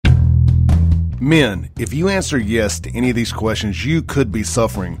Men, if you answer yes to any of these questions, you could be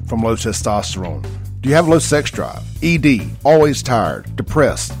suffering from low testosterone. Do you have low sex drive? ED, always tired,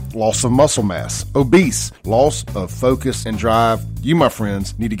 depressed, loss of muscle mass, obese, loss of focus and drive? You, my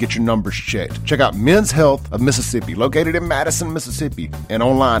friends, need to get your numbers checked. Check out Men's Health of Mississippi, located in Madison, Mississippi, and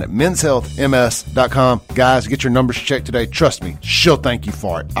online at menshealthms.com. Guys, get your numbers checked today. Trust me, she'll thank you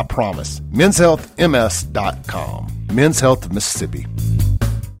for it. I promise. menshealthms.com. Men's Health of Mississippi.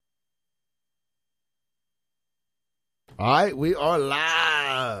 All right, we are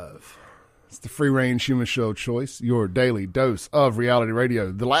live. It's the Free Range Human Show Choice, your daily dose of reality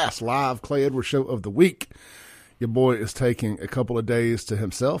radio. The last live Clay Edwards show of the week. Your boy is taking a couple of days to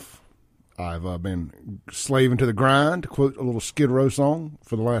himself. I've been slaving to the grind, to quote a little Skid Row song,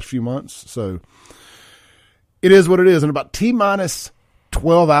 for the last few months. So it is what it is. In about T-minus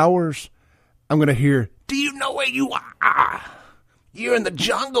 12 hours, I'm going to hear, "Do you know where you are? You're in the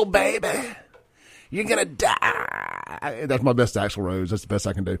jungle, baby. You're going to die." That's my best Axl Rose. That's the best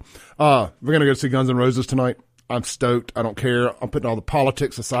I can do. We're going to go see Guns N' Roses tonight. I'm stoked. I don't care. I'm putting all the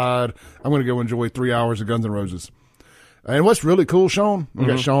politics aside. I'm going to go enjoy 3 hours of Guns N' Roses. And what's really cool, Sean, we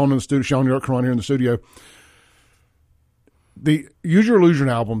got Sean in the studio, Sean York-Cron here in the studio. The Use Your Illusion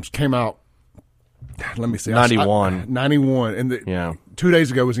albums came out, let me see. 91. 91. And 2 days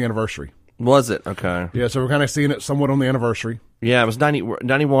ago was the anniversary. Was it? Okay. Yeah, so we're kind of seeing it somewhat on the anniversary. Yeah, it was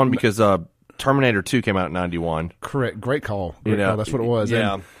 91 because Terminator 2 came out in 91. Correct. Great call. Great call. That's what it was.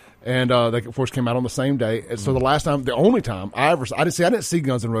 Yeah. And they, of course, came out on the same day. And so the only time I didn't see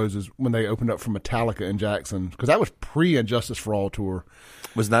Guns N' Roses when they opened up for Metallica in Jackson, because that was pre-Injustice for All tour.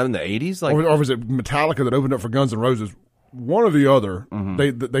 Was that in the 80s? Or was it Metallica that opened up for Guns N' Roses? One or the other.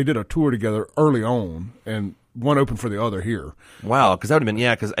 They did a tour together early on, and one opened for the other here. Wow, because that would have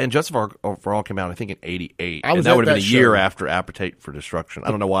been, because Injustice for All came out, I think, in 88. And that would have been a year after Appetite for Destruction. I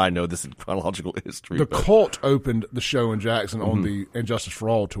don't know why I know this in chronological history. The Cult opened the show in Jackson on the Injustice for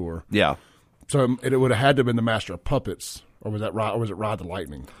All tour. Yeah. So it would have had to have been the Master of Puppets, or was it Ride the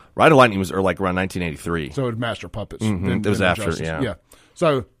Lightning? Ride the Lightning was like around 1983. So it was Master of Puppets. It was after, yeah.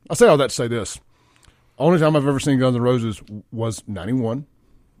 So I say all that to say this. Only time I've ever seen Guns N' Roses was 91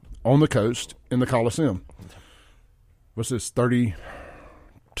 on the coast in the Coliseum. What's this,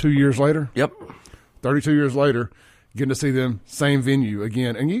 32 years later? Yep. 32 years later, getting to see them, same venue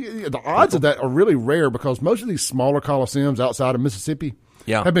again. And the odds of that are really rare, because most of these smaller Coliseums outside of Mississippi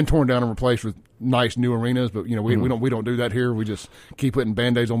have been torn down and replaced with nice new arenas. But we don't do that here. We just keep putting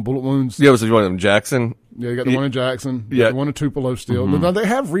Band-Aids on bullet wounds. Yeah, was the one in Jackson? Yeah, you got the one in Jackson. You got the one in Tupelo still. Now, they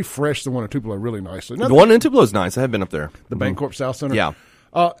have refreshed the one in Tupelo really nicely. Now, the one in Tupelo is nice. I have been up there. The Bancorp South Center? Yeah.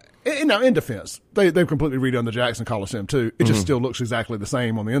 Now, in defense, they've completely redone the Jackson Coliseum too. It just still looks exactly the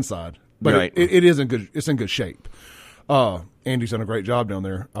same on the inside, but it is in good. It's in good shape. Andy's done a great job down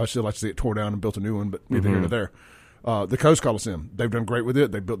there. I would still like to see it tore down and built a new one, but neither here nor there. The Coast Coliseum, they've done great with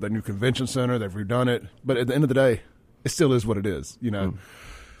it. They built that new convention center. They've redone it, but at the end of the day, it still is what it is.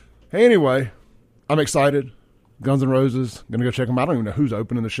 Anyway, I'm excited. Guns N' Roses, gonna go check them out. I don't even know who's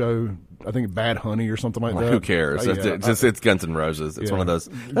opening the show. I think Bad Honey or something like that. Who cares? It's Guns N' Roses. It's one of those.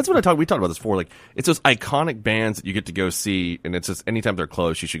 That's what we talked about this before. Like, it's those iconic bands that you get to go see, and it's just anytime they're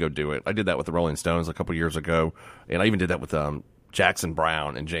close, you should go do it. I did that with the Rolling Stones a couple years ago, and I even did that with Jackson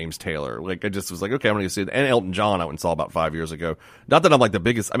Browne and James Taylor. Like, I just was like, okay, I'm going to see it. And Elton John I went and saw about 5 years ago. Not that I'm like the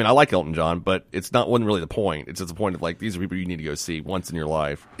biggest. I mean, I like Elton John, but wasn't really the point. It's just the point of, like, these are people you need to go see once in your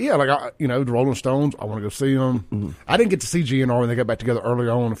life. Yeah, like, the Rolling Stones, I want to go see them. I didn't get to see GNR when they got back together early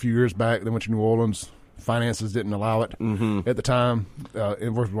on a few years back. They went to New Orleans. Finances didn't allow it at the time.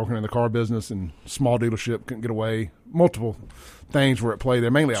 It was working in the car business and small dealership, couldn't get away. Multiple things were at play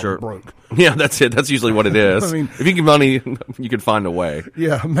there. Mainly I was broke. Yeah, that's it. That's usually what it is. I mean, if you get money, you can find a way.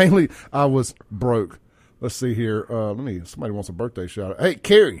 Yeah, mainly I was broke. Let's see here. Somebody wants a birthday shout out. Hey,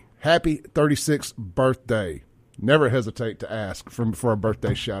 Carrie, happy 36th birthday. Never hesitate to ask for a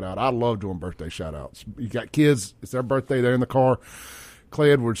birthday shout out. I love doing birthday shout outs. You got kids, it's their birthday, they're in the car.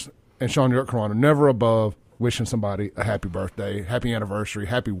 Clay Edwards and Sean York-Cron are never above wishing somebody a happy birthday, happy anniversary,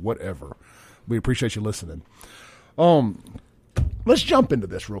 happy whatever. We appreciate you listening. Let's jump into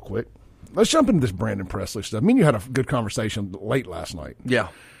this real quick. Let's jump into this Brandon Presley stuff. Me and you had a good conversation late last night. Yeah.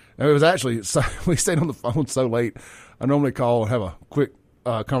 And it was actually, we stayed on the phone so late. I normally call and have a quick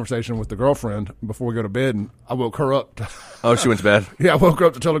conversation with the girlfriend before we go to bed, and I woke her up. Oh, she went to bed? Yeah, I woke her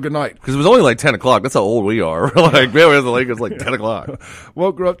up to tell her good night. Because it was only like 10 o'clock. That's how old we are. Like, man, it was like 10 o'clock.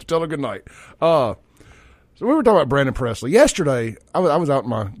 Woke her up to tell her good night. So we were talking about Brandon Presley. Yesterday, I was out in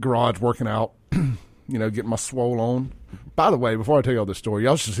my garage working out, getting my swole on. By the way, before I tell you all this story,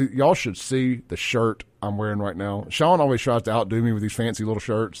 y'all should see the shirt I'm wearing right now. Sean always tries to outdo me with these fancy little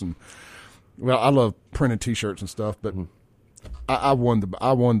shirts, and Well, I love printed T-shirts and stuff, but I won the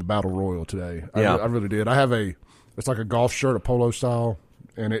battle royal today. I really did. I have it's like a golf shirt, a polo style,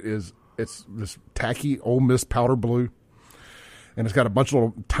 and it's this tacky Ole Miss powder blue, and it's got a bunch of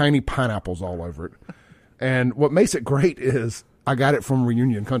little tiny pineapples all over it. And what makes it great is I got it from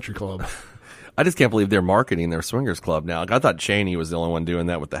Reunion Country Club. I just can't believe they're marketing their swingers club now. I thought Cheney was the only one doing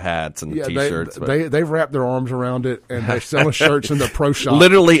that with the hats and the T-shirts. They've wrapped their arms around it, and they're selling shirts in the pro shop.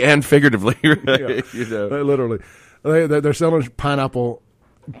 Literally and figuratively, right? Yeah. You know. They're selling pineapple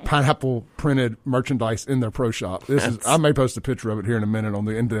printed merchandise in their pro shop. I may post a picture of it here in a minute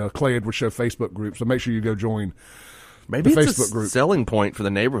in the Clay Edwards Show Facebook group, so make sure you go join Maybe the it's Facebook a group. Selling point for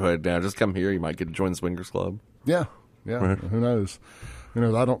the neighborhood now. Just come here, you might get to join the swingers club. Yeah. Right. Who knows? I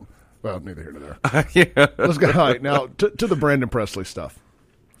don't. Well, neither here nor there. Yeah. Let's go. All right, now to the Brandon Presley stuff.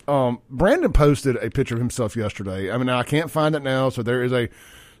 Brandon posted a picture of himself yesterday. I mean, now I can't find it now, so there is a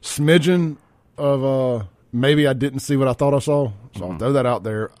smidgen of maybe I didn't see what I thought I saw. So I'll throw that out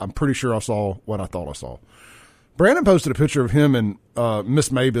there. I'm pretty sure I saw what I thought I saw. Brandon posted a picture of him and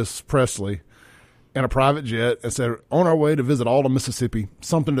Miss Mavis Presley in a private jet and said, on our way to visit all of Mississippi,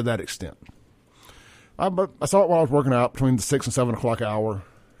 something to that extent. I saw it while I was working out between the 6 and 7 o'clock hour.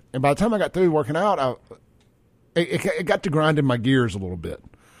 And by the time I got through working out, it got to grinding my gears a little bit.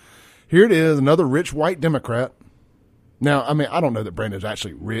 Here it is, another rich white Democrat. Now, I mean, I don't know that Brandon's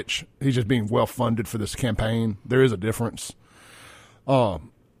actually rich. He's just being well-funded for this campaign. There is a difference. I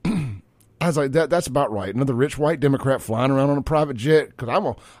was like, that's about right. Another rich white Democrat flying around on a private jet because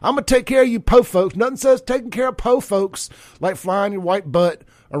I'm gonna take care of you po folks. Nothing says taking care of po folks like flying your white butt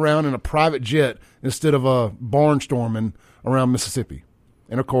around in a private jet instead of barnstorming around Mississippi.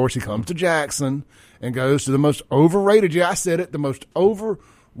 And, of course, he comes to Jackson and goes to the most overrated, I said it, the most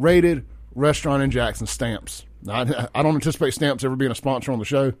overrated restaurant in Jackson, Stamps. Now, I don't anticipate Stamps ever being a sponsor on the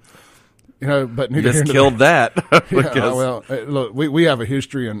show, but neither just killed that. Well, look, we have a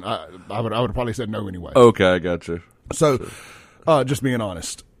history, and I would have probably said no anyway. Okay, I gotcha. So, just being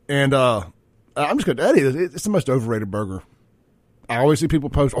honest. And I'm just going to tell you, it's the most overrated burger. I always see people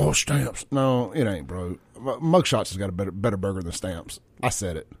post, Stamps. No, it ain't, bro. Mugshots has got a better burger than Stamps. I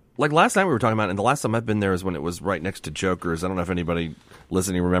said it. Like last night we were talking about, and the last time I've been there is when it was right next to Joker's. I don't know if anybody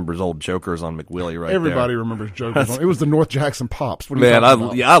listening remembers old Joker's on McWillie right Everybody there. remembers Joker's. It was the North Jackson Pops. What are Man,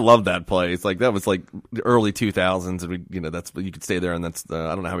 you I love that place. Like that was like the early 2000s, and that's you could stay there, and that's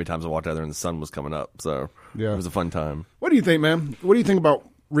I don't know how many times I walked out there and the sun was coming up. So it was a fun time. What do you think, man? What do you think about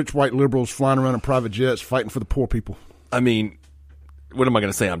rich white liberals flying around in private jets fighting for the poor people? I mean, what am I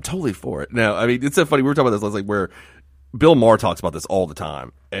going to say? I'm totally for it. No, I mean, it's so funny. We were talking about this, like where Bill Maher talks about this all the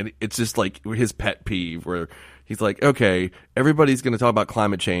time. And it's just like his pet peeve where he's like, okay, everybody's going to talk about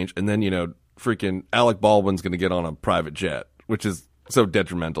climate change. And then, freaking Alec Baldwin's going to get on a private jet, which is so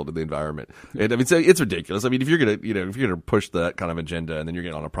detrimental to the environment. And I mean, it's ridiculous. I mean, if you're going to push that kind of agenda and then you're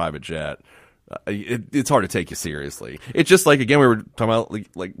getting on a private jet, it's hard to take you seriously. It's just like, again, we were talking about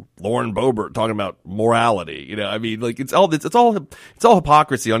like Lauren Boebert talking about morality. I mean, like it's all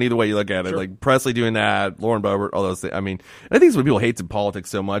hypocrisy on either way you look at it. Sure. Like Presley doing that, Lauren Boebert, all those things. I mean, I think it's what people hate in politics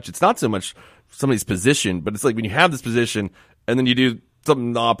so much. It's not so much somebody's position, but it's like when you have this position and then you do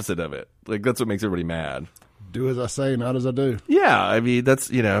something the opposite of it. Like that's what makes everybody mad. Do as I say, not as I do. Yeah, I mean that's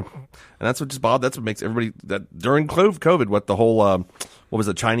and that's what just Bob. That's what makes everybody that during COVID, what the whole what was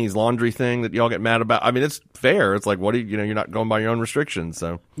the Chinese laundry thing that y'all get mad about? I mean, it's fair. It's like what do you're not going by your own restrictions.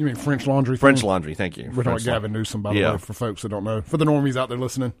 So you mean French laundry? French laundry. Thank you. We're talking about Gavin Newsom, by the way, for folks that don't know, for the normies out there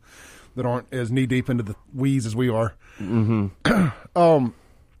listening that aren't as knee deep into the weeds as we are. Mm-hmm.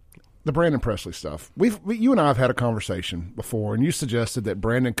 The Brandon Presley stuff. You and I have had a conversation before, and you suggested that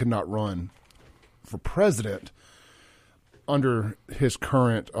Brandon could not run for president under his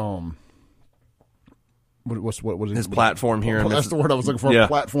current what is his platform here? That's the word I was looking for. Yeah.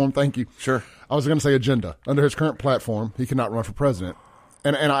 Platform. Thank you. Sure. I was going to say agenda. Under his current platform, he cannot run for president,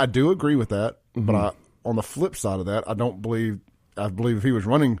 and I do agree with that. Mm-hmm. But on the flip side of that, I believe if he was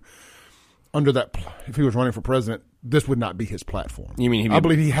running for president, this would not be his platform. You mean I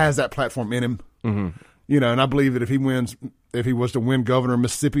believe he has that platform in him. Mm-hmm. And I believe that if he was to win governor of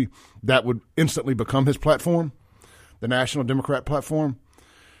Mississippi, that would instantly become his platform, the National Democrat platform.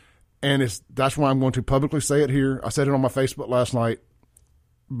 And that's why I'm going to publicly say it here. I said it on my Facebook last night.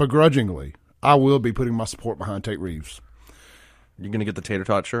 Begrudgingly, I will be putting my support behind Tate Reeves. You're going to get the tater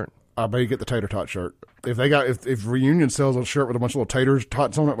tot shirt? I may get the tater tot shirt. If Reunion sells a shirt with a bunch of little tater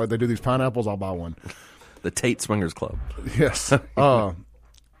tots on it, like they do these pineapples, I'll buy one. The Tate Swingers Club. Yes. Oh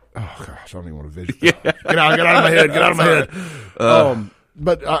gosh, I don't even want to vision. Get out of my head. Get out of my head.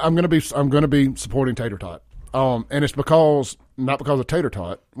 But I'm going to be supporting tater tot. And it's not because of tater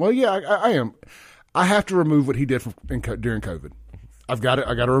tot. Well, yeah, I am. I have to remove what he did during COVID. I got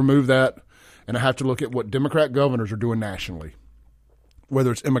to remove that, and I have to look at what Democrat governors are doing nationally,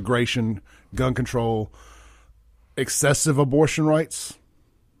 whether it's immigration, gun control, excessive abortion rights.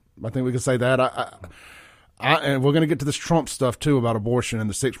 I think we can say that. And we're going to get to this Trump stuff too about abortion and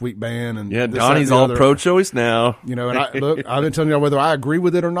the 6-week ban. And yeah, Donnie's all pro-choice now. And look, I've been telling y'all whether I agree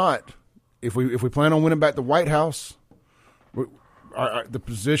with it or not. If we plan on winning back the White House, the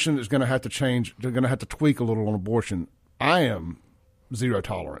position is going to have to change. They're going to have to tweak a little on abortion. I am zero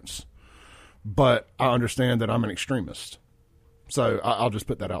tolerance, but I understand that I'm an extremist. So I'll just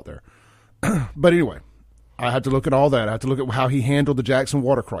put that out there. But anyway, I had to look at all that. I had to look at how he handled the Jackson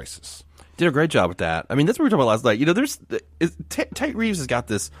water crisis. Did a great job with that. I mean, that's what we were talking about last night. Tate Reeves has got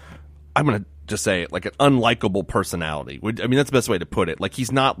this, I'm going to just say it, like an unlikable personality. I mean, that's the best way to put it. Like,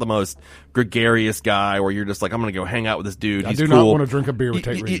 he's not the most gregarious guy where you're just like, I'm going to go hang out with this dude. He's I do cool. not want to drink a beer with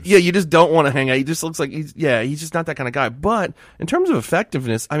Tate Reeves. Yeah, you just don't want to hang out. He just looks like he's just not that kind of guy. But in terms of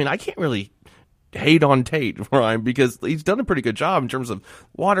effectiveness, I mean, I can't really hate on Tate, Ryan, because he's done a pretty good job in terms of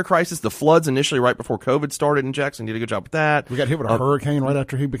water crisis, the floods initially right before COVID started in Jackson. He did a good job with that. We got hit with a hurricane right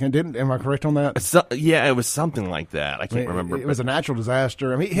after he didn't. Am I correct on that? Yeah, it was something like that. I can't remember. It was a natural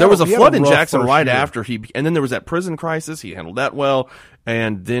disaster. I mean, there was a flood in Jackson right after and then there was that prison crisis. He handled that well,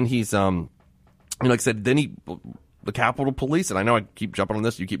 and then he's like I said, then the Capitol Police, and I know I keep jumping on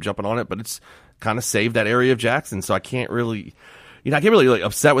this, you keep jumping on it, but it's kind of saved that area of Jackson, so I can't really. I get really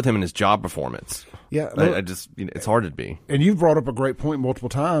upset with him in his job performance. Yeah, I just it's hard to be. And you've brought up a great point multiple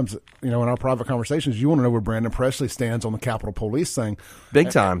times. In our private conversations, you want to know where Brandon Presley stands on the Capitol Police thing.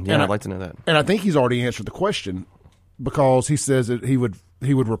 Big time. Yeah, I'd like to know that. And I think he's already answered the question because he says that he would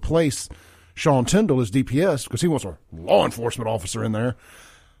replace Sean Tyndall as DPS because he wants a law enforcement officer in there.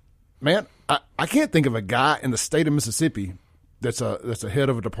 Man, I can't think of a guy in the state of Mississippi that's a head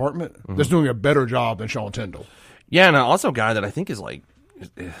of a department that's doing a better job than Sean Tyndall. Yeah, and also a guy that I think is like,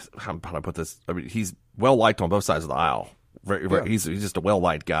 how do I put this? I mean, he's well liked on both sides of the aisle. He's just a well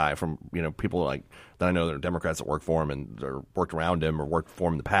liked guy from people like that I know that are Democrats that work for him and or worked around him or worked for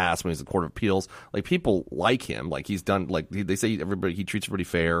him in the past when he was in the Court of Appeals. Like people like him. Like he's done. Like they say he treats everybody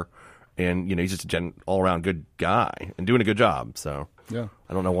fair, and he's just a all around good guy and doing a good job. So yeah,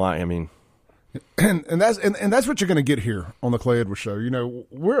 I don't know why. I mean. And that's what you're going to get here on the Clay Edwards Show.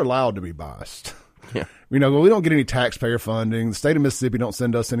 We're allowed to be biased. Yeah. We don't get any taxpayer funding. The state of Mississippi don't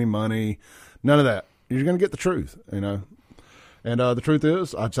send us any money. None of that. You're going to get the truth, And the truth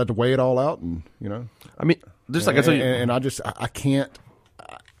is, I just have to weigh it all out, and I mean, just like I tell you, and I can't.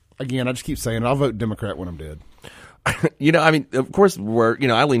 Again, I just keep saying I'll vote Democrat when I'm dead. I mean, of course, I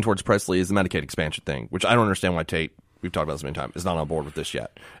lean towards Presley is the Medicaid expansion thing, which I don't understand why Tate. We've talked about this many times, is not on board with this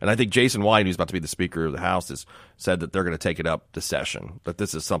yet. And I think Jason White, who's about to be the Speaker of the House, has said that they're going to take it up to session, that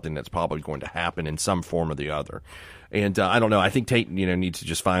this is something that's probably going to happen in some form or the other. And I don't know. I think Tate, needs to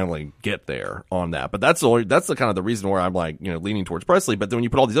just finally get there on that. But that's the kind of the reason where I'm like, leaning towards Presley. But then when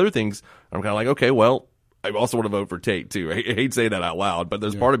you put all these other things, I'm kind of like, okay, well, I also want to vote for Tate too. I hate saying that out loud, but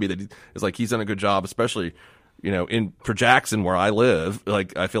there's part of me that is like, he's done a good job, especially for Jackson where I live,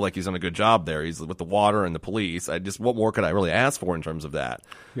 like I feel like he's done a good job there. He's with the water and the police. What more could I really ask for in terms of that?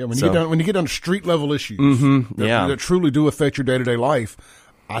 Yeah, when you get down to street level issues that truly do affect your day to day life,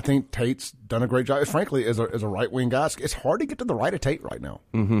 I think Tate's done a great job. Frankly, as a right wing guy, it's hard to get to the right of Tate right now.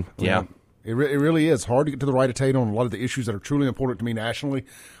 Mm-hmm. Yeah, it really is hard to get to the right of Tate on a lot of the issues that are truly important to me nationally.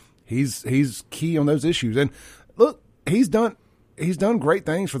 He's key on those issues, and look, he's done great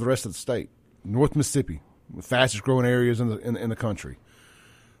things for the rest of the state. North Mississippi, the fastest growing areas in the country.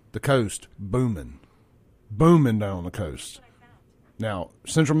 The coast, booming down on the coast. Now,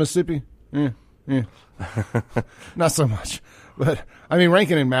 Central Mississippi, not so much. But, I mean,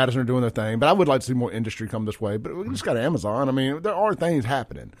 Rankin and Madison are doing their thing, but I would like to see more industry come this way. But we just got Amazon. I mean, there are things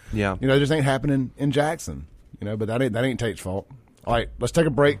happening. Yeah. It just ain't happening in Jackson, but that ain't Tate's fault. All right, let's take a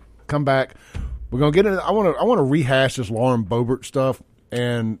break, come back. We're going to get into – I want to rehash this Lauren Boebert stuff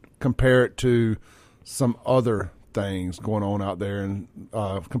and compare it to some other things going on out there and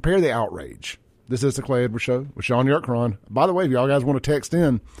compare the outrage. This is the Clay Edwards Show with Sean Yarkron. By the way, if y'all guys want to text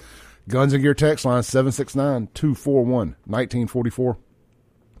in, Guns and Gear text line 769-241-1944.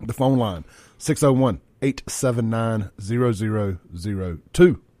 The phone line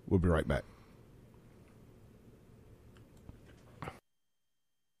 601-879-0002. We'll be right back.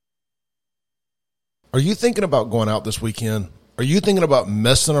 Are you thinking about going out this weekend? Are you thinking about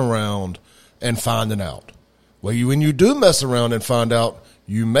messing around and finding out? Well, when you do mess around and find out,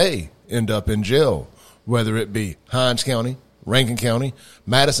 you may end up in jail, whether it be Hinds County, Rankin County,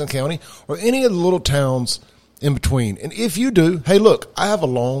 Madison County, or any of the little towns in between. And if you do, hey, look, I have a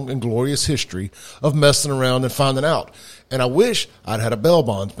long and glorious history of messing around and finding out. And I wish I'd had a bail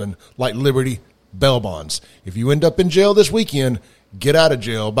bondsman like Liberty Bail Bonds. If you end up in jail this weekend, get out of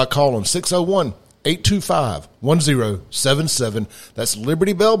jail by calling 601-825-1077. That's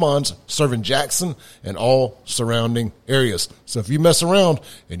Liberty Bail Bonds, serving Jackson and all surrounding areas. So if you mess around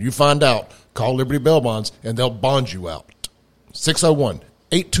and you find out, call Liberty Bail Bonds and they'll bond you out.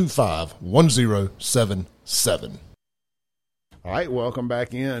 601-825-1077. All right, welcome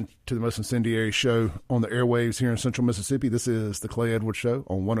back in to the most incendiary show on the airwaves here in Central Mississippi. This is the Clay Edwards Show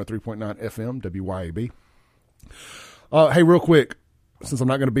on 103.9 FM, WYAB. Hey, real quick, since I'm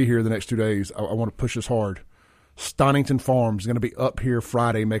not going to be here the next 2 days, I want to push this hard. Stonington Farms is going to be up here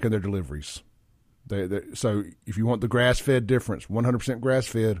Friday making their deliveries. So if you want the grass-fed difference, 100%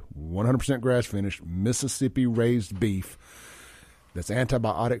 grass-fed, 100% grass-finished, Mississippi-raised beef that's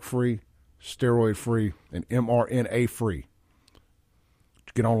antibiotic-free, steroid-free, and mRNA-free.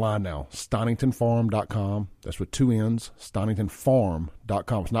 Get online now, StoningtonFarm.com. That's with 2 N's,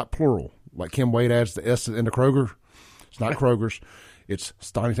 StoningtonFarm.com. It's not plural. Like Kim Wade adds the S into Kroger. It's not Kroger's. It's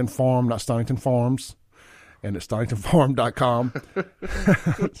Stonington Farm, not Stonington Farms. And it's StoningtonFarm.com.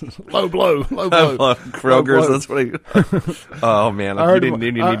 Low blow. Kroger's, that's what he... Oh, man. You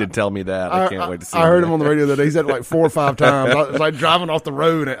need to tell me that. I can't wait to see I heard him on the radio the other day. He said it like 4 or 5 times. I was like driving off the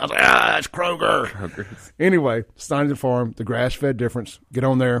road, and I was like, that's Kroger. Anyway, Stonington Farm, the grass-fed difference. Get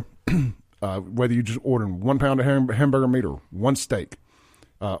on there. Whether you just ordering 1 pound of hamburger meat or 1 steak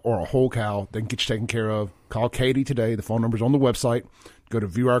or a whole cow, they can get you taken care of. Call Katie today. The phone number's on the website. Go to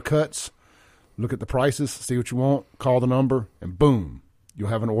View Our Cuts. Look at the prices, see what you want, call the number, and boom, you'll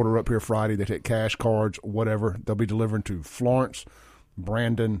have an order up here Friday. They take cash, cards, whatever. They'll be delivering to Florence,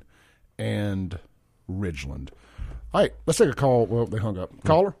 Brandon, and Ridgeland. All right, let's take a call. Well, they hung up.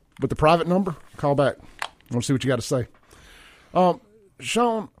 Caller with the private number, call back. I want to see what you got to say.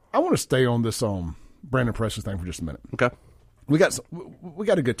 Sean, I want to stay on this Brandon Presley thing for just a minute. Okay. We got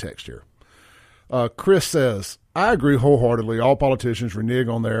a good text here. Chris says, I agree wholeheartedly. All politicians renege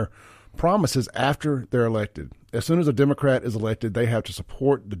on their promises after they're elected. As soon as a Democrat is elected, they have to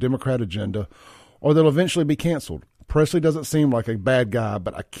support the Democrat agenda or they'll eventually be canceled. Presley doesn't seem like a bad guy,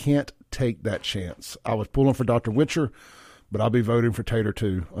 but I can't take that chance. I was pulling for Dr. Witcher, but I'll be voting for Tater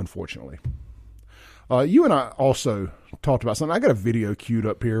too, unfortunately. You and I also talked about something. I got a video queued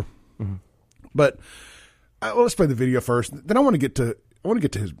up here, but let's play the video first. Then I want to get to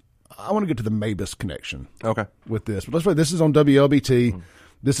the Mabus connection. Okay. With this, but let's play. This is on WLBT.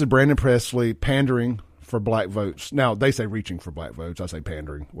 This is Brandon Presley pandering for black votes. Now, they say reaching for black votes. I say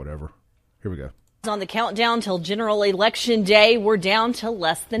pandering, whatever. Here we go. On the countdown till general election day, we're down to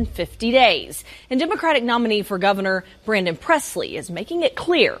less than 50 days. And Democratic nominee for governor Brandon Presley is making it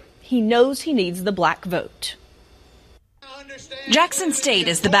clear he knows he needs the black vote. Jackson State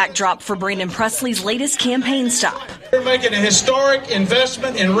is the backdrop for Brandon Presley's latest campaign stop. We're making a historic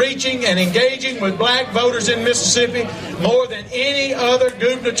investment in reaching and engaging with black voters in Mississippi more than any other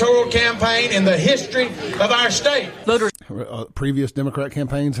gubernatorial campaign in the history of our state. Voters previous Democrat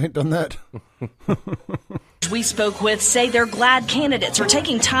campaigns ain't done that. we spoke with say they're glad candidates are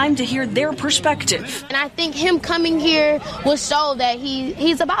taking time to hear their perspective. And I think him coming here will show that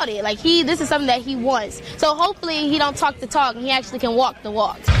he's about it. Like this is something that he wants. So hopefully he don't talk the talk and he actually can walk the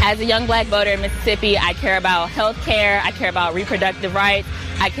walk. As a young black voter in Mississippi, I care about health care, I care about reproductive rights,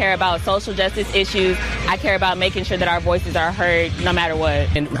 I care about social justice issues, I care about making sure that our voices are heard no matter what.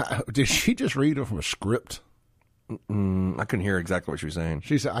 Did she just read it from a script? I couldn't hear exactly what she was saying.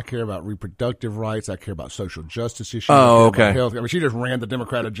 She said, I care about reproductive rights. I care about social justice issues. Oh, okay. Health. I mean, she just ran the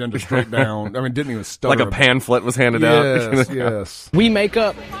Democrat agenda straight down. I mean, didn't even stutter. Like a pamphlet was handed out. Yes. We make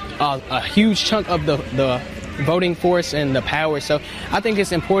up a huge chunk of the voting force and the power. So I think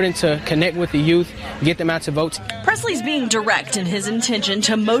it's important to connect with the youth, get them out to vote. Presley's being direct in his intention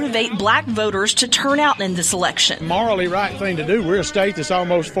to motivate black voters to turn out in this election. Morally right thing to do. We're a state that's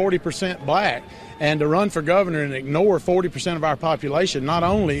almost 40% black. And to run for governor and ignore 40% of our population not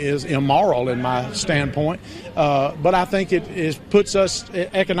only is immoral in my standpoint, but I think it puts us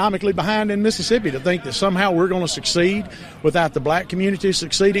economically behind in Mississippi to think that somehow we're going to succeed without the black community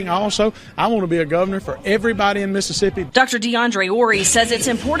succeeding also. I want to be a governor for everybody in Mississippi. Dr. DeAndre Ori says it's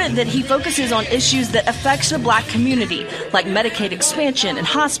important that he focuses on issues that affect the black community, like Medicaid expansion and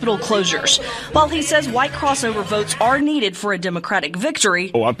hospital closures. While he says white crossover votes are needed for a Democratic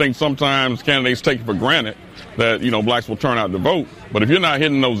victory. I think sometimes candidates take it for granted that, blacks will turn out to vote. But if you're not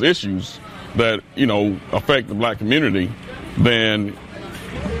hitting those issues that, affect the black community, then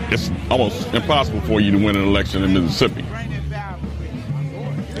it's almost impossible for you to win an election in Mississippi.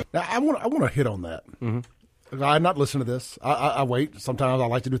 Now, I want to hit on that. I had not listened to this. I wait. Sometimes I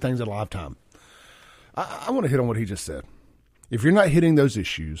like to do things at live time. I want to hit on what he just said. If you're not hitting those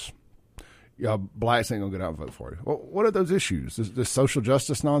issues, blacks ain't going to get out and vote for you. Well, what are those issues? This social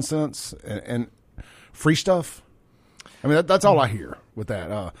justice nonsense and free stuff? I mean, that's all I hear with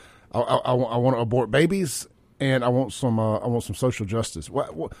that. I want to abort babies, and I want some social justice.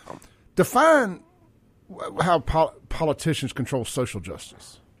 Define how politicians control social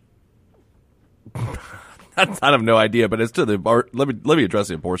justice. I have no idea, but as to let me address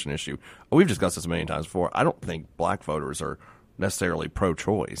the abortion issue. We've discussed this a million times before. I don't think black voters are necessarily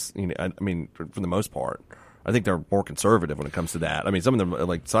pro-choice. I mean, for the most part, I think they're more conservative when it comes to that. I mean, some of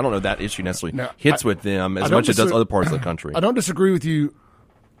them so I don't know if that issue necessarily hits with them as much as it does other parts of the country. I don't disagree with you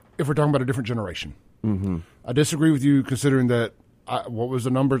if we're talking about a different generation. Mm-hmm. I disagree with you considering that. What was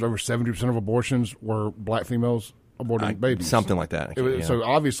the numbers? Over 70% of abortions were black females aborting babies, something like that. So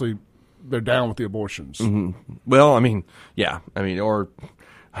obviously, they're down with the abortions. Mm-hmm. Well, I mean, yeah. I mean, or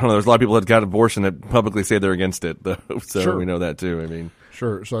I don't know. There's a lot of people that got abortion that publicly say they're against it, though. So sure. We know that too. I mean,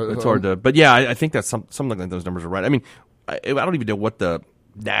 sure. So it's hard to. But yeah, I think that's something like those numbers are right. I mean, I don't even know what the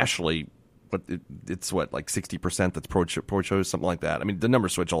nationally. But it's like 60% that's pro-choice, something like that. I mean, the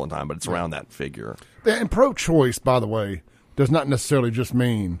numbers switch all the time, but it's around that figure. And pro-choice, by the way, does not necessarily just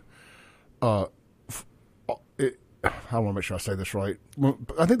mean. I want to make sure I say this right.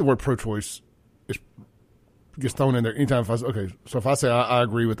 I think the word pro-choice gets thrown in there anytime. If I say I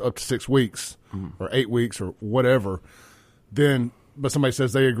agree with up to 6 weeks or 8 weeks or whatever, but somebody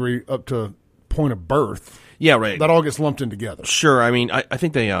says they agree up to point of birth. Yeah, right. That all gets lumped in together. Sure. I mean, I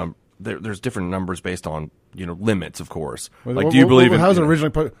think they there's different numbers based on limits, of course. Like, do you believe in how's it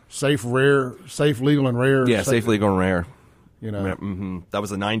originally put? Safe, legal, and rare. Yeah, safe, legal, and rare. Yeah, that was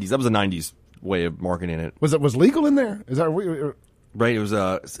the '90s. That was the '90s way of marketing it. Was legal in there? Is that right? It was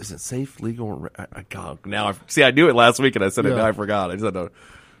is it safe, legal? God, now I knew it last week and I said it. Now I forgot. I just had to.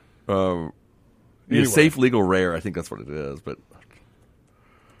 Anyway. Safe, legal, rare. I think that's what it is. But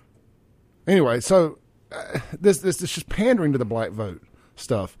anyway, so this is just pandering to the black vote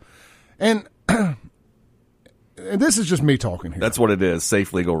stuff. And this is just me talking here. That's what it is.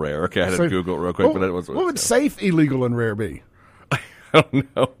 Safe, legal, rare. Okay, I had to Google it real quick. But what would safe, illegal, and rare be? I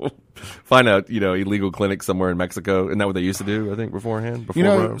don't know. Find out, illegal clinic somewhere in Mexico. Isn't that what they used to do, I think, beforehand?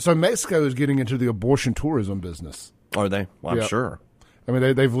 So Mexico is getting into the abortion tourism business. Are they? Well, I'm sure. I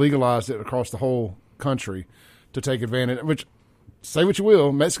mean, they've legalized it across the whole country to take advantage, which, say what you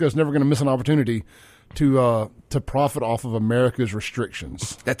will, Mexico's never going to miss an opportunity to profit off of America's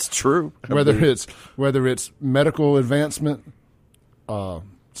restrictions. That's true. Whether it's medical advancement,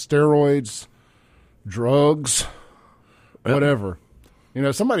 steroids, drugs, whatever.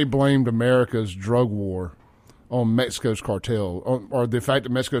 Somebody blamed America's drug war on Mexico's cartel, or the fact that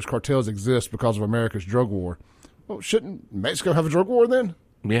Mexico's cartels exist because of America's drug war. Well, shouldn't Mexico have a drug war then?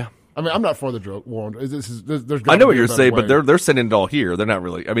 Yeah. I mean, I'm not for the drug war. I know what you're saying, but they're sending it all here. They're not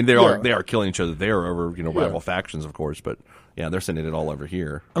really. I mean, they are killing each other there over rival factions, of course. But yeah, they're sending it all over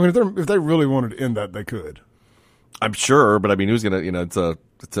here. I mean, if they really wanted to end that, they could. I'm sure, but I mean, who's gonna?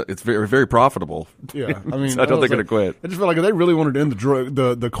 It's very, very profitable. Yeah, I mean, so I don't think they're gonna quit. I just feel like if they really wanted to end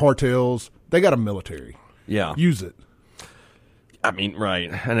the cartels, they got a military. Yeah, use it. I mean, right,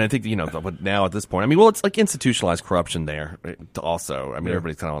 and I think but now at this point, I mean, well, it's like institutionalized corruption there. Also, I mean,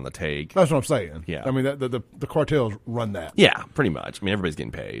 everybody's kind of on the take. That's what I'm saying. Yeah, I mean, the cartels run that. Yeah, pretty much. I mean, everybody's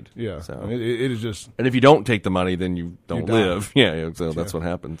getting paid. Yeah, so I mean, it is just. And if you don't take the money, then you don't live. Yeah, so that's what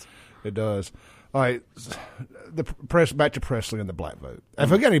happens. It does. All right, back to Presley and the black vote. If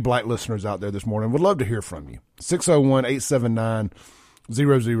we got any black listeners out there this morning, we'd love to hear from you.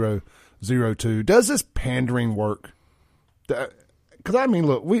 601-879-0002. Does this pandering work? Because I mean,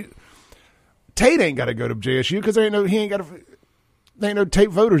 look, Tate ain't got to go to JSU because there ain't no Tate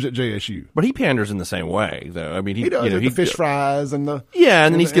voters at JSU. But he panders in the same way, though. I mean, he does the fish fries and the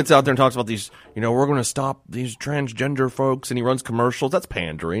and then he gets out there and talks about these. We're going to stop these transgender folks, and he runs commercials. That's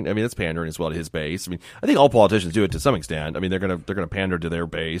pandering. I mean, that's pandering as well to his base. I mean, I think all politicians do it to some extent. I mean, they're gonna pander to their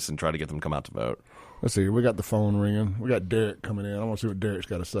base and try to get them to come out to vote. Let's see. We got the phone ringing. We got Derek coming in. I want to see what Derek's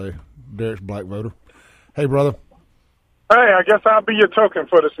got to say. Derek's black voter. Hey, brother. Hey, I guess I'll be your token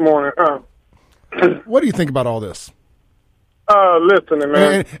for this morning. What do you think about all this? Listening,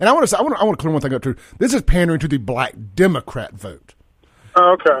 man. And I want to clear one thing up too. This is pandering to the black Democrat vote.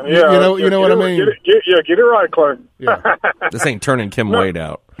 Okay, yeah. You know what I mean? Get it right, Clark. Yeah. This ain't turning Kim Wade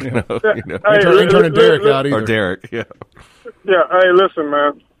out. Ain't turning Derek out either. Or Derek, yeah. Yeah, hey, listen,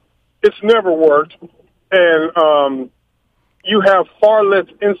 man. It's never worked. And you have far less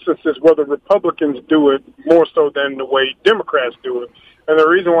instances where the Republicans do it more so than the way Democrats do it. And the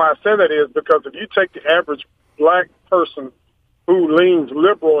reason why I say that is because if you take the average black person who leans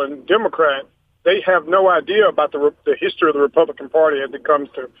liberal and Democrat, they have no idea about the history of the Republican Party as it comes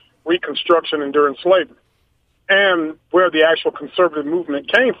to Reconstruction and during slavery, and where the actual conservative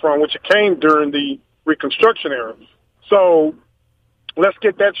movement came from, which it came during the Reconstruction era. So let's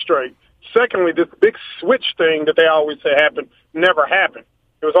get that straight. Secondly, this big switch thing that they always say happened never happened.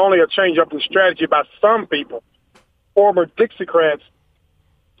 It was only a change up in strategy by some people, former Dixiecrats,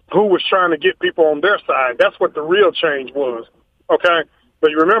 who was trying to get people on their side. That's what the real change was, okay? But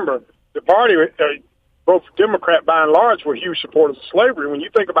you remember, the party, both Democrat by and large, were huge supporters of slavery. When you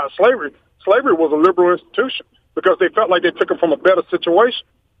think about slavery, slavery was a liberal institution because they felt like they took it from a better situation.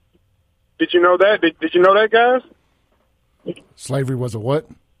 Did you know that? Did you know that, guys? Slavery was a what?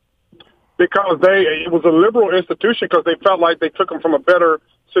 Because it was a liberal institution because they felt like they took them from a better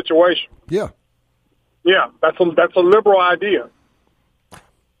situation. Yeah. Yeah, that's a liberal idea.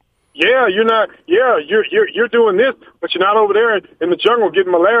 Yeah, you're not. Yeah, you're doing this, but you're not over there in the jungle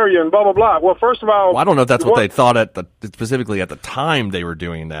getting malaria and blah blah blah. Well, first of all, I don't know if that's what they thought specifically at the time they were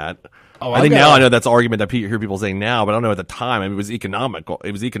doing that. Oh, I think now I know that's an argument that you hear people say now, but I don't know at the time. I mean, it was economical.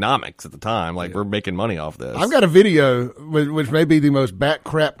 It was economics at the time. Like we're making money off this. I've got a video which may be the most bat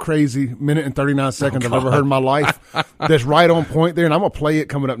crap crazy minute and 39 seconds I've ever heard in my life. That's right on point there, and I'm gonna play it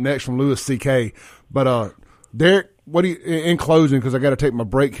coming up next from Louis C.K. But Derek, what do you, in closing, because I got to take my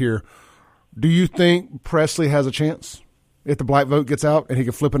break here, do you think Presley has a chance if the black vote gets out and he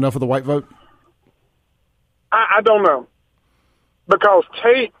can flip enough of the white vote? I don't know, because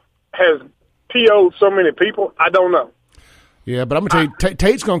Tate has PO'd so many people. I don't know. Yeah, but I'm going to tell you,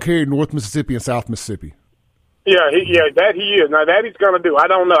 Tate's going to carry North Mississippi and South Mississippi. Yeah, that he is. Now, that he's going to do. I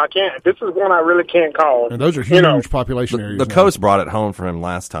don't know. I can't. This is one I really can't call. And those are huge population areas. The coast brought it home for him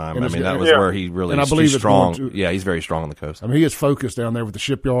last time. I mean, that was where he really, and I believe he's strong. Yeah, he's very strong on the coast. I mean, he is focused down there with the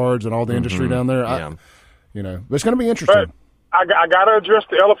shipyards and all the industry down there. But it's going to be interesting. But I got to address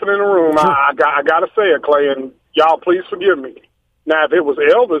the elephant in the room. Sure. I got to say it, Clay, and y'all please forgive me. Now, if it was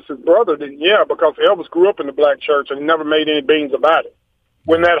Elvis, his brother, then yeah, because Elvis grew up in the black church and never made any beans about it.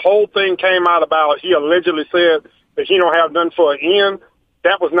 When that whole thing came out about he allegedly said that he don't have nothing for an end,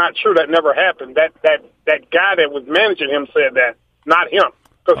 that was not true. That never happened. That guy that was managing him said that, not him,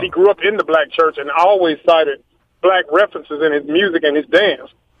 because he grew up in the black church and always cited black references in his music and his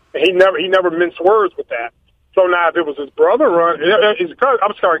dance. And he never minced words with that. So now, if it was his brother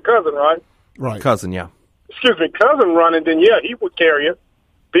cousin, right? Right, cousin, yeah. Cousin running, then yeah, he would carry it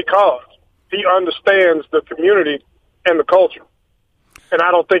because he understands the community and the culture. And I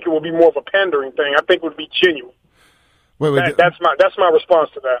don't think it will be more of a pandering thing. I think it would be genuine. Wait, that's my response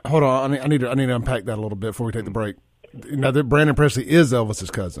to that. Hold on, I need to unpack that a little bit before we take the break. Now, Brandon Presley is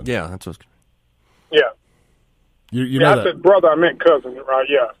Elvis's cousin. Yeah, that's what. Yeah. You know I said brother, I meant cousin, right?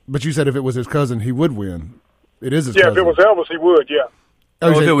 Yeah. But you said if it was his cousin, he would win. It is his cousin. Yeah, if it was Elvis, he would. Yeah.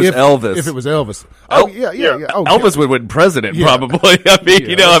 Oh, if it was Elvis. If it was Elvis. Oh, yeah. Oh, Elvis would win president, probably.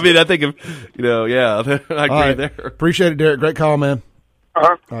 I mean, I think of, I agree there. Appreciate it, Derek. Great call, man.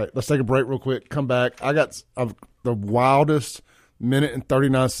 Uh-huh. All right, let's take a break real quick. Come back. I got the wildest minute and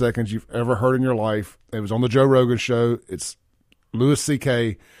 39 seconds you've ever heard in your life. It was on the Joe Rogan show. It's Louis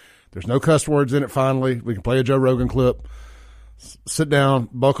C.K. There's no cuss words in it, finally. We can play a Joe Rogan clip. Sit down,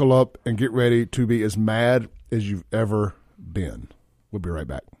 buckle up, and get ready to be as mad as you've ever been. We'll be right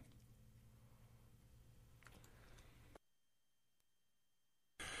back.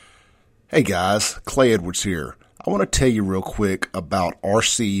 Hey guys, Clay Edwards here. I want to tell you real quick about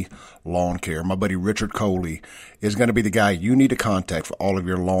RC Lawn Care. My buddy Richard Coley is going to be the guy you need to contact for all of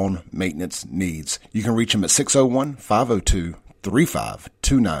your lawn maintenance needs. You can reach him at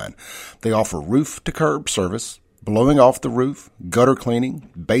 601-502-3529. They offer roof to curb service, blowing off the roof, gutter cleaning,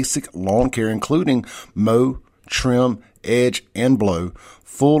 basic lawn care, including mow, trim, edge, and blow,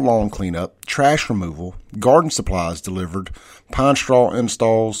 full lawn cleanup, trash removal, garden supplies delivered, pine straw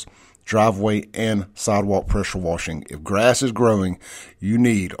installs, driveway and sidewalk pressure washing. If grass is growing, you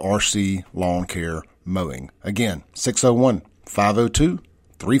need RC Lawn Care Mowing. Again,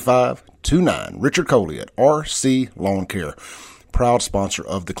 601-502-3529. Richard Coley at RC Lawn Care, proud sponsor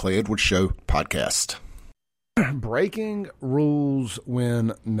of the Clay Edwards Show podcast. Breaking rules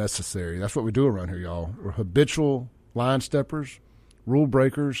when necessary. That's what we do around here, y'all. We're habitual line steppers, rule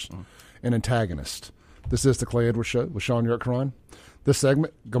breakers, and antagonists. This is the Clay Edwards Show with Sean York-Cron. This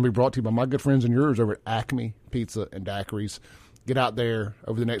segment going to be brought to you by my good friends and yours over at Acme Pizza and Daiquiris. Get out there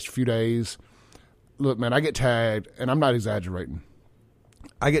over the next few days. Look, man, I get tagged, and I'm not exaggerating.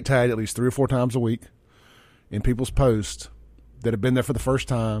 I get tagged at least 3 or 4 times a week in people's posts that have been there for the first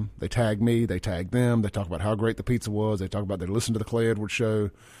time. They tag me, they tag them, they talk about how great the pizza was, they talk about they listened to the Clay Edwards show,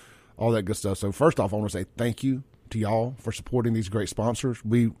 all that good stuff. So first off, I want to say thank you to y'all for supporting these great sponsors.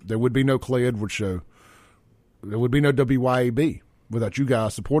 There would be no Clay Edwards show, there would be no WYAB without you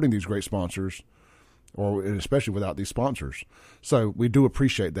guys supporting these great sponsors, or especially without these sponsors. So we do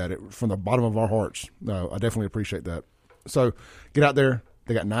appreciate that from the bottom of our hearts. I definitely appreciate that. So get out there.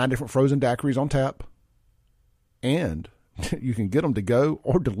 They got 9 different frozen daiquiris on tap, and you can get them to go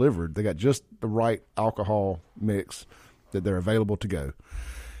or delivered. They got just the right alcohol mix that they're available to go.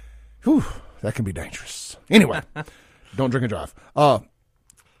 Whew, that can be dangerous. Anyway, don't drink and drive.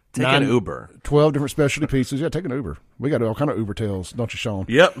 Take an Uber. 12 different specialty pizzas. Yeah, take an Uber. We got all kind of Uber tales, don't you, Sean?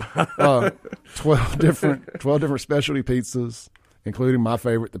 Yep. 12 different specialty pizzas, including my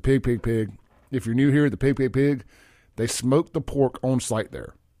favorite, the Pig. If you're new here, the Pig, they smoke the pork on site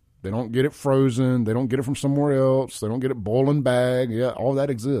there. They don't get it frozen. They don't get it from somewhere else. They don't get it boiling bag. Yeah, all that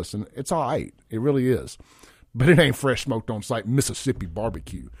exists, and it's all right. It really is. But it ain't fresh smoked on site Mississippi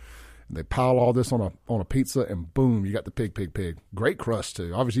barbecue. And they pile all this on a pizza, and boom, you got the Pig. Great crust,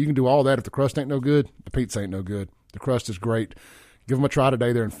 too. Obviously, you can do all that. If the crust ain't no good, the pizza ain't no good. The crust is great. Give them a try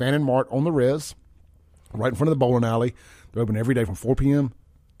today. They're in Fannin Mart on the Res, right in front of the bowling alley. They're open every day from 4 p.m.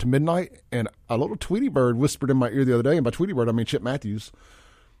 to midnight. And a little Tweety Bird whispered in my ear the other day, and by Tweety Bird, I mean Chip Matthews,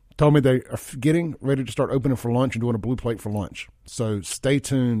 told me they are getting ready to start opening for lunch and doing a blue plate for lunch. So stay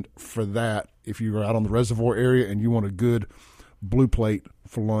tuned for that. If you're out on the reservoir area and you want a good blue plate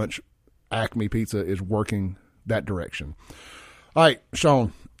for lunch, Acme Pizza is working that direction. All right,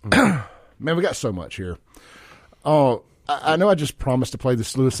 Sean. Man, we got so much here. Oh, I know I just promised to play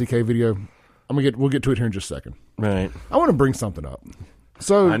this Louis C.K. video. We'll get to it here in just a second. Right. I want to bring something up.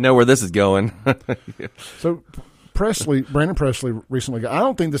 So I know where this is going. So Brandon Presley recently got, I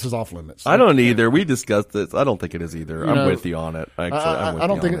don't think this is off limits. I don't either. We discussed this. I don't think it is either. I'm with you on it. Actually, I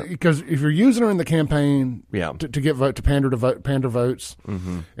don't think, because if you're using her in the campaign to get vote, to pander votes,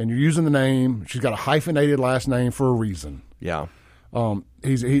 and you're using the name, she's got a hyphenated last name for a reason. Yeah.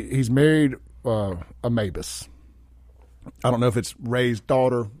 He's married a Mavis. I don't know if it's Ray's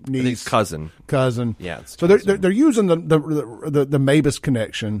daughter, niece, cousin. Yeah. So they're using the Mavis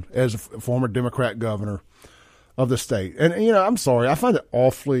connection as a former Democrat governor of the state. And, I'm sorry, I find it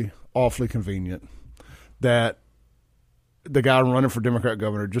awfully convenient that the guy running for Democrat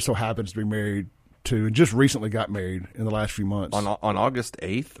governor just so happens to be married to, and just recently got married in the last few months. On August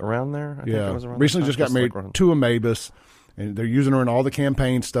 8th, around there? I think it was around recently just got married to a Mavis, and they're using her in all the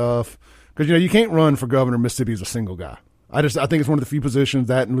campaign stuff. Because, you can't run for governor of Mississippi as a single guy. I think it's one of the few positions,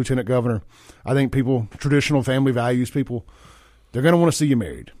 that and lieutenant governor. I think people, traditional family values people, they're going to want to see you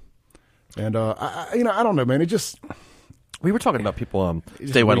married. And, I don't know, man. It just... We were talking about people,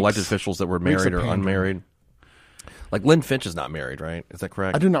 statewide elected officials that were married or unmarried. Like Lynn Finch is not married, right? Is that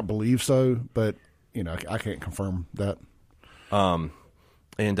correct? I do not believe so, but, I can't confirm that.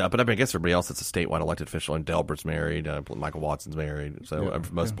 But I guess everybody else that's a statewide elected official, and Delbert's married, Michael Watson's married, so for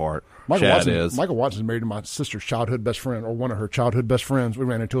the most part, Michael Watson's married to my sister's childhood best friend, or one of her childhood best friends. We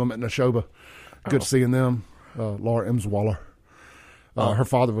ran into him at Neshoba. Good seeing them. Laura Emswaller. Her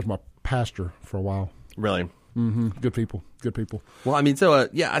father was my pastor for a while. Really? Mm-hmm. Good people. Well, I mean, so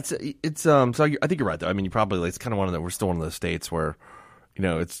it's so I think you're right though. I mean, it's kind of we're still one of those states where,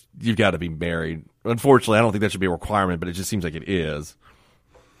 you've got to be married. Unfortunately, I don't think that should be a requirement, but it just seems like it is.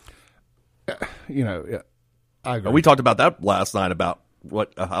 I agree. We talked about that last night about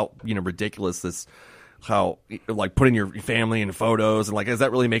how ridiculous this, how like putting your family in photos, and like, is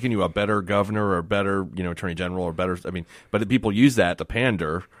that really making you a better governor or a better attorney general or better? I mean, but people use that to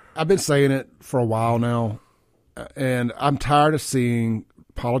pander. I've been saying it for a while now, and I'm tired of seeing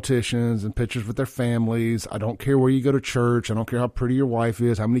politicians and pictures with their families. I don't care where you go to church. I don't care how pretty your wife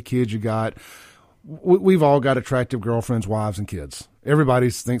is, how many kids you got. We've all got attractive girlfriends, wives, and kids. Everybody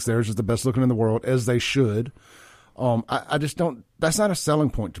thinks theirs is the best looking in the world, as they should. I just don't. That's not a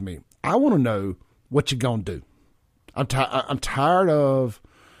selling point to me. I want to know what you're gonna do. I'm tired of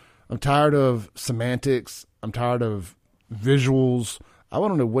semantics. I'm tired of visuals. I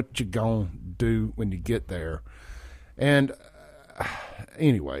want to know what you're gonna do when you get there. And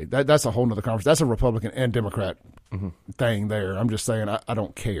anyway, that's a whole nother conversation. That's a Republican and Democrat thing there. I'm just saying I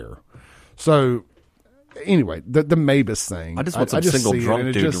don't care. So anyway, the Mavis thing. I just want some single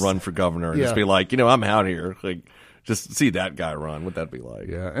drunk dude to run for governor and just be like, I'm out here. Like, just see that guy run. What that'd be like.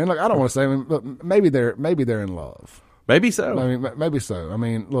 Yeah, and look, I don't want to say, but maybe they're in love. Maybe so. I mean, maybe so. I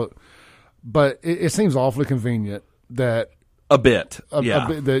mean, look, but it seems awfully convenient that a bit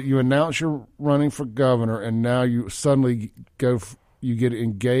that you announce you're running for governor, and now you suddenly you get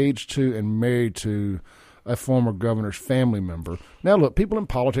engaged to and married to a former governor's family member. Now, look, people in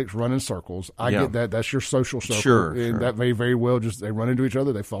politics run in circles. I get that. That's your social circle. Sure. That may very well just they run into each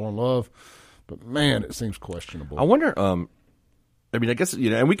other, they fall in love. But, man, it seems questionable. I wonder I mean, I guess,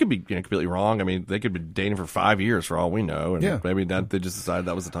 and we could be completely wrong. I mean, they could be dating for 5 years for all we know. And maybe they just decided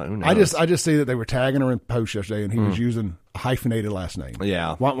that was the time. Who knows? I just see that they were tagging her in post yesterday, and he was using a hyphenated last name.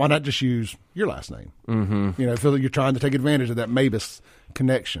 Yeah. Why not just use your last name? Mm-hmm. I feel like you're trying to take advantage of that Mavis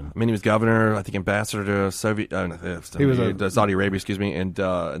connection. I mean, he was governor, I think ambassador to Saudi Arabia, excuse me, and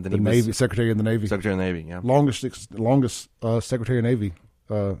then he was Secretary of the Navy. Secretary of the Navy, yeah. Longest Secretary of the Navy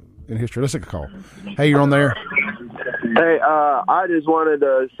in history. Let's take a call. Hey, you're on there. Hey, I just wanted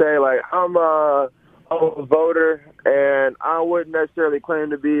to say, I'm a voter, and I wouldn't necessarily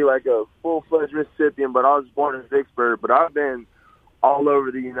claim to be like a full-fledged Mississippian, but I was born in Vicksburg. But I've been all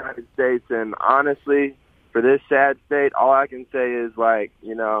over the United States, and honestly, for this sad state, all I can say is,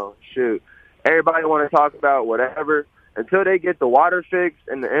 shoot, everybody want to talk about whatever. Until they get the water fixed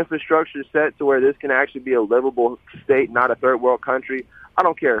and the infrastructure set to where this can actually be a livable state, not a third-world country, I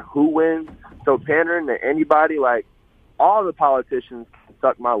don't care who wins. So pandering to anybody, all the politicians can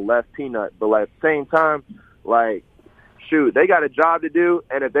suck my left peanut, but at the same time, shoot, they got a job to do,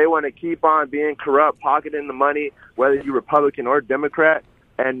 and if they want to keep on being corrupt, pocketing the money, whether you're Republican or Democrat,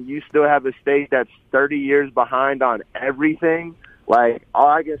 and you still have a state that's 30 years behind on everything, all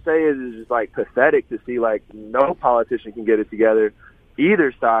I can say is it's just pathetic to see no politician can get it together,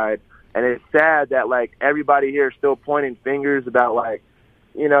 either side, and it's sad that everybody here is still pointing fingers about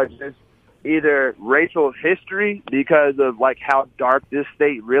just either racial history because of how dark this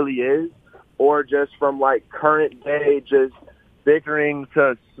state really is, or just from current day just bickering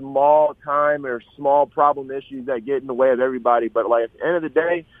to small time or small problem issues that get in the way of everybody. But at the end of the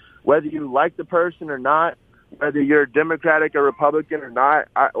day, whether you like the person or not, whether you're Democratic or Republican or not,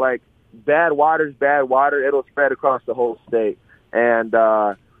 bad water's bad water. It'll spread across the whole state. And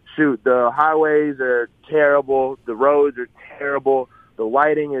shoot, the highways are terrible. The roads are terrible. The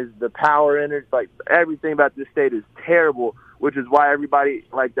lighting is the power in it. Everything about this state is terrible, which is why everybody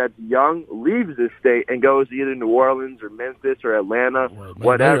that's young leaves this state and goes to either New Orleans or Memphis or Atlanta,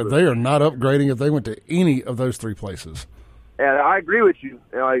 whatever. They are not upgrading if they went to any of those three places. And I agree with you.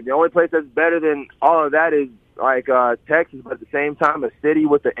 The only place that's better than all of that is Texas, but at the same time, a city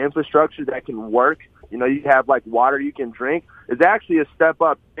with the infrastructure that can work. You have water you can drink. Is actually a step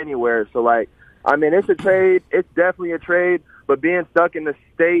up anywhere. So it's a trade. It's definitely a trade. But being stuck in a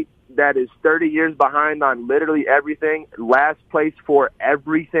state that is 30 years behind on literally everything, last place for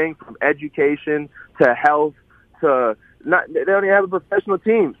everything from education to health to they don't even have a professional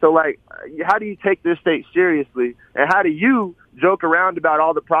team. So, how do you take this state seriously? And how do you joke around about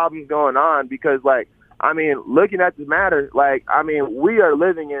all the problems going on? Because, looking at the matter, we are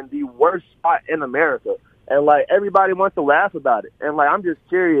living in the worst spot in America. And, everybody wants to laugh about it. And, I'm just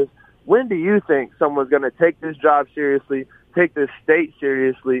curious, when do you think someone's going to take this job seriously, take this state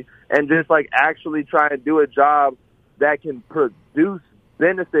seriously, and just actually try and do a job that can produce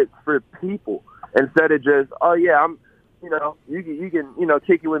benefits for people instead of just, oh yeah, I'm, you can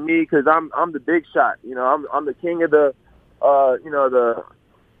kick it with me because I'm the big shot. I'm the king of the, the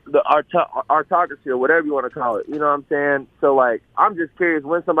artocracy or whatever you want to call it. You know what I'm saying? So I'm just curious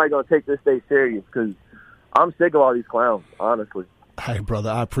when somebody gonna take this state serious because I'm sick of all these clowns, honestly. Hey brother,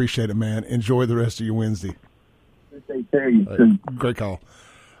 I appreciate it, man. Enjoy the rest of your Wednesday. Great call.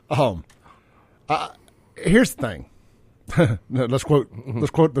 Here's the thing. Let's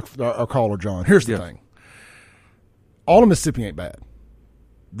quote our caller, John. Here's the thing. All of Mississippi ain't bad.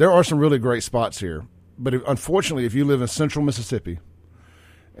 There are some really great spots here, but unfortunately, if you live in central Mississippi,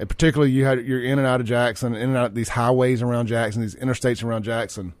 and particularly you're in and out of Jackson, in and out of these highways around Jackson, these interstates around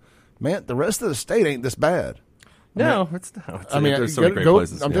Jackson, man, the rest of the state ain't this bad. There's so many great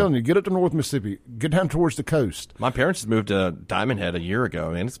places. I'm telling you, get up to North Mississippi, get down towards the coast. My parents just moved to Diamond Head a year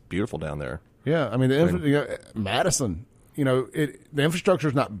ago, and it's beautiful down there. Yeah, Madison, the infrastructure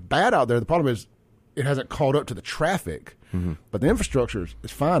is not bad out there. The problem is it hasn't caught up to the traffic, but the infrastructure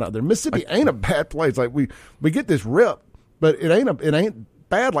is fine out there. Mississippi ain't a bad place. We get this rep, but it ain't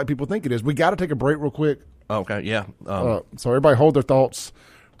bad like people think it is. We got to take a break real quick. Okay, yeah. So everybody hold their thoughts.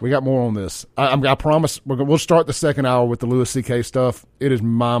 We got more on this. I promise we'll start the second hour with the Louis C.K. stuff. It is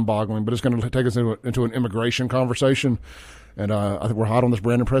mind-boggling, but it's going to take us into an immigration conversation. And I think we're hot on this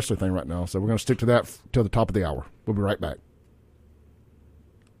Brandon Presley thing right now. So we're going to stick to that till the top of the hour. We'll be right back.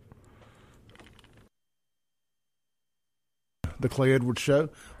 The Clay Edwards Show.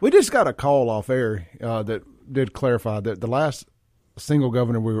 We just got a call off air that did clarify that the last single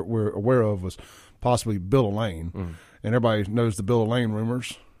governor we're aware of was possibly Bill Lane. And everybody knows the Bill Lane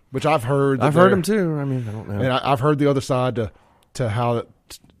rumors. which I've heard. I've heard them too. I mean, I don't know. And I've heard the other side to how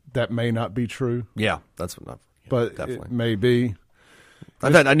that may not be true. Yeah, that's what. But definitely. It may be.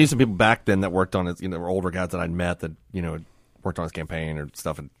 I knew some people back then that worked on his, were older guys that I'd met that, worked on his campaign or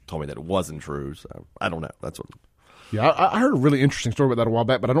stuff and told me that it wasn't true. So I don't know. That's what. Yeah, I heard a really interesting story about that a while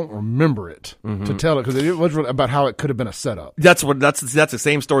back, but I don't remember it to tell it because it was really about how it could have been a setup. That's the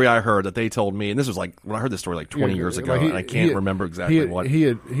same story I heard that they told me, and this was when I heard this story 20 years ago, and I can't remember exactly what he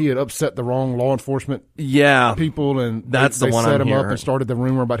had upset the wrong law enforcement people, and that's they the one set I'm him up hearing. and started the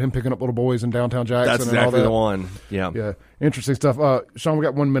rumor about him picking up little boys in downtown Jackson. That's and all exactly that. the one. Yeah, interesting stuff. Sean, we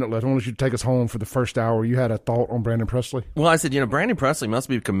got 1 minute left. I want you to take us home for the first hour. You had a thought on Brandon Presley? Well, I said, Brandon Presley must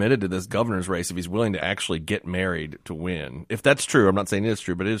be committed to this governor's race if he's willing to actually get married to win. If that's true, I'm not saying it is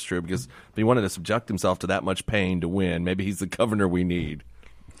true, but it is true because if he wanted to subject himself to that much pain to win, maybe he's the governor we need.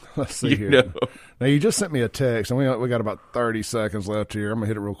 Let's see here. Now, you just sent me a text, and we got about 30 seconds left here. I'm going to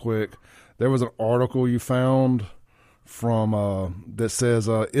hit it real quick. There was an article you found from that says,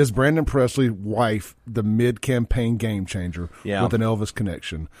 is Brandon Presley's wife the mid-campaign game changer with an Elvis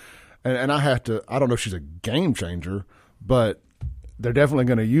connection? And I don't know if she's a game changer, but they're definitely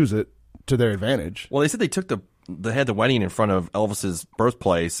going to use it to their advantage. Well, they said they had the wedding in front of Elvis's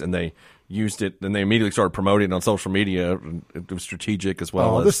birthplace, and they used it, and they immediately started promoting it on social media. It was strategic as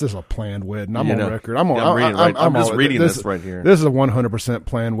well. This is a planned wedding. I'm on record. I'm just reading this right here. This is a 100%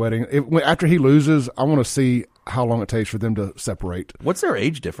 planned wedding. After he loses, I want to see how long it takes for them to separate. What's their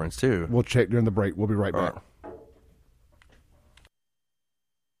age difference, too? We'll check during the break. We'll be right back.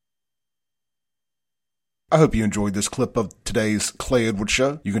 I hope you enjoyed this clip of today's Clay Edwards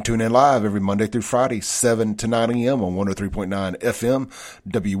Show. You can tune in live every Monday through Friday, 7 to 9 a.m. on 103.9 FM,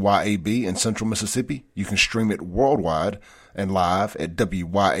 WYAB in Central Mississippi. You can stream it worldwide and live at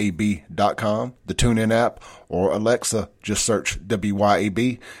WYAB.com, the TuneIn app, or Alexa. Just search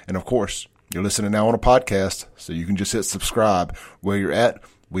WYAB. And, of course, you're listening now on a podcast, so you can just hit subscribe where you're at.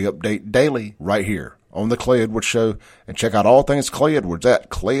 We update daily right here on the Clay Edwards Show, and check out all things Clay Edwards at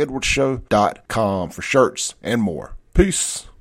ClayEdwardsShow.com for shirts and more. Peace.